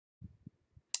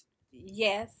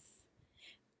Yes.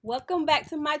 Welcome back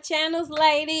to my channels,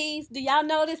 ladies. Do y'all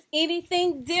notice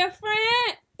anything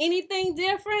different? Anything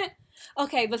different?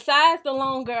 Okay, besides the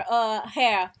longer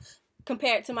hair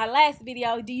compared to my last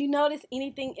video, do you notice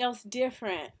anything else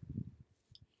different?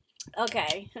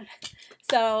 Okay.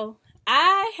 So,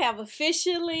 I have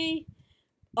officially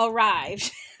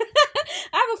arrived.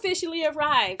 I've officially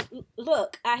arrived.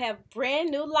 Look, I have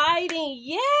brand new lighting.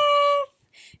 Yes.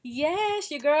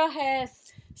 Yes, your girl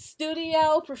has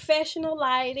studio professional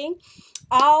lighting.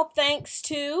 All thanks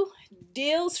to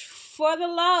Deals for the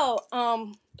Low.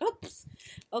 Oops.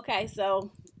 Okay,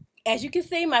 so as you can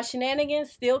see, my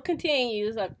shenanigans still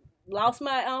continues. I lost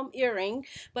my earring,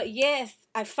 but yes,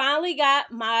 I finally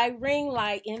got my ring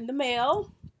light in the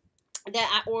mail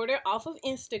that I ordered off of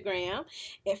Instagram.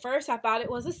 At first, I thought it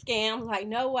was a scam. Like,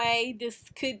 no way, this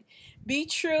could be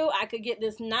true. I could get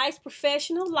this nice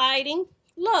professional lighting.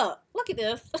 Look at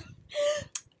this.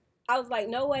 I was like,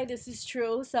 no way, this is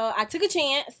true. So I took a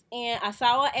chance and I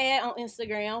saw an ad on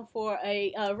Instagram for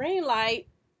a ring light.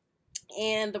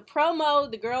 And the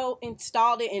promo, the girl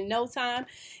installed it in no time.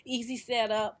 Easy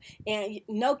setup. And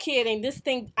no kidding, this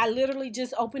thing, I literally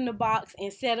just opened the box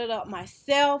and set it up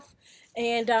myself.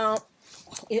 And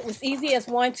it was easy as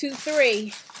 1, 2,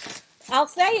 3. I'll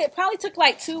say it probably took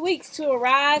like 2 weeks to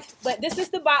arrive. But this is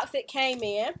the box it came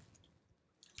in.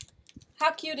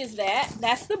 How cute is that?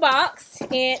 That's the box.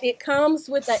 And it comes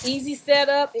with an easy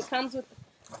setup. It comes with,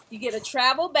 you get a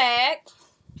travel bag.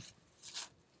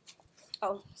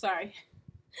 Oh, sorry.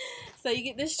 So you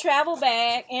get this travel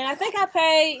bag, and I think I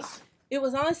paid, it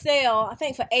was on sale, I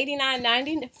think for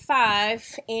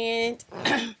 $89.95, and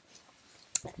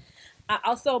I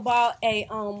also bought a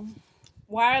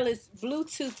wireless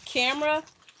Bluetooth camera,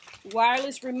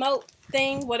 wireless remote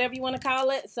thing, whatever you want to call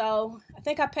it. So I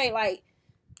think I paid like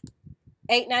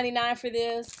 $8.99 for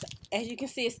this. As you can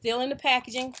see, it's still in the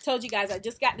packaging. Told you guys I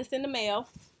just got this in the mail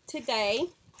today.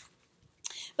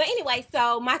 But anyway,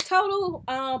 so my total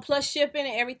plus shipping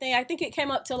and everything, I think it came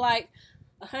up to like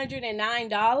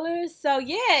 $109. So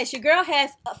yes, your girl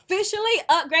has officially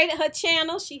upgraded her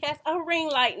channel. She has a ring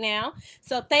light now.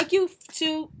 So thank you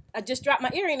to, I just dropped my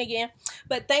earring again,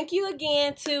 but thank you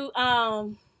again to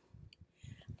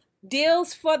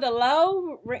Deals for the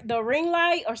Low, the ring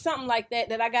light or something like that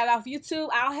I got off YouTube.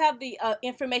 I'll have the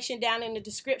information down in the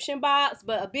description box,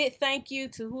 but a big thank you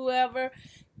to whoever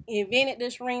invented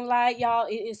this ring light, y'all.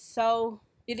 It is so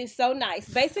nice.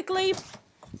 Basically,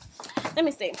 let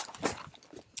me see.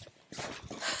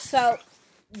 So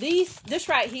this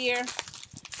right here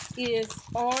is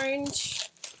orange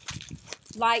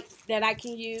light that I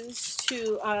can use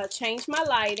to change my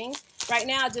lighting. Right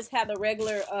now I just have the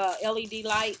regular LED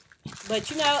light, but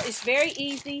you know, it's very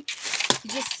easy. You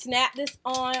just snap this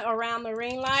on around the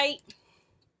ring light.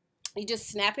 You just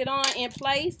snap it on in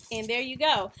place, and there you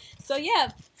go. So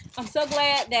yeah, I'm so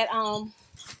glad that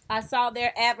I saw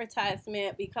their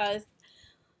advertisement, because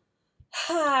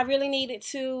I really needed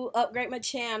to upgrade my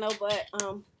channel. But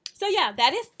so yeah,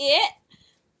 that is it.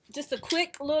 Just a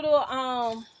quick little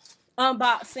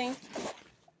unboxing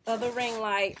of the ring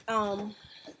light.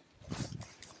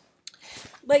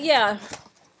 But yeah,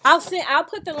 I'll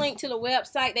put the link to the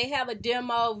website. They have a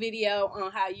demo video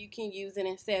on how you can use it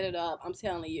and set it up. I'm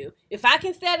telling you, if I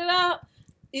can set it up,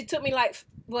 it took me like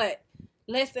what,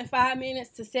 less than 5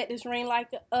 minutes to set this ring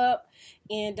light up.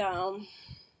 And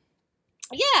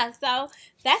yeah, so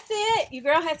that's it. Your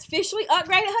girl has officially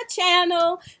upgraded her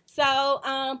channel. So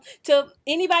to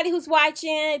anybody who's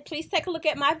watching, please take a look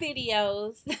at my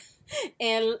videos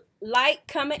and like,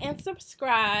 comment, and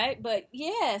subscribe. But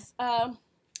yes,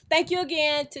 thank you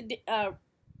again to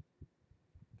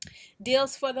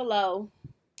Deals for the Low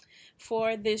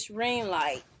for this ring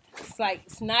light.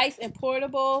 It's nice and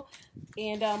portable.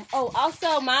 And oh,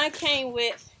 also mine came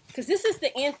with, because this is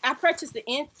the I purchased the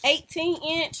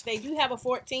 18-inch. They do have a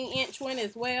 14-inch one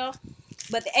as well,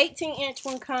 but the 18-inch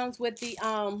one comes with the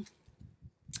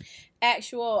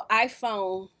actual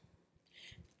iPhone,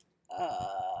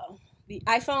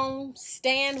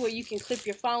 stand where you can clip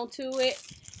your phone to it,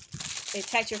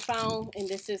 attach your phone. And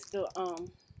this is the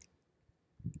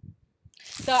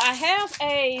so I have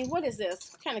a, what is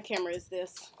this? What kind of camera is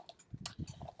this?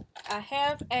 I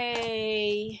have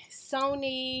a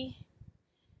Sony,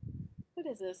 what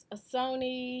is this? A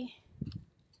Sony,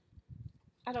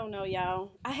 I don't know,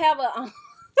 y'all. I have a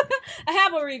I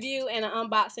have a review and an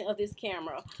unboxing of this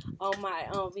camera on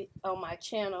my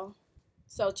channel.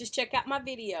 So just check out my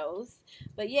videos.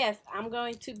 But yes, I'm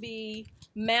going to be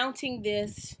mounting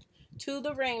this to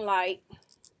the ring light,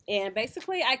 and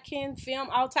basically I can film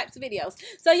all types of videos.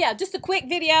 So yeah, just a quick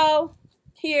video.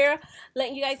 here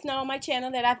letting you guys know on my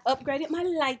channel that I've upgraded my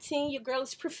lighting. Your girl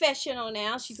is professional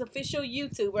now. She's official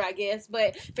YouTuber, I guess.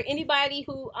 But for anybody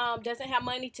who doesn't have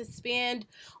money to spend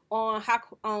on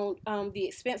the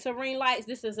expensive ring lights,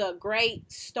 this is a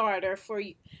great starter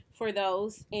for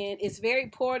those. And it's very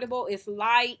portable. It's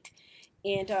light.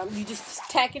 And you just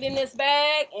tack it in this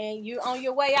bag and you're on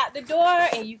your way out the door,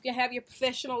 and you can have your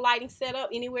professional lighting set up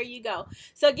anywhere you go.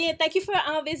 So again, thank you for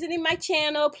visiting my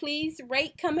channel. Please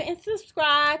rate, comment, and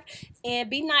subscribe. And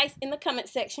be nice in the comment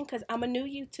section because I'm a new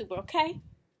YouTuber, okay?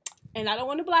 And I don't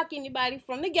want to block anybody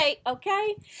from the gate,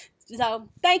 okay? So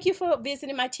thank you for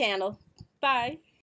visiting my channel. Bye.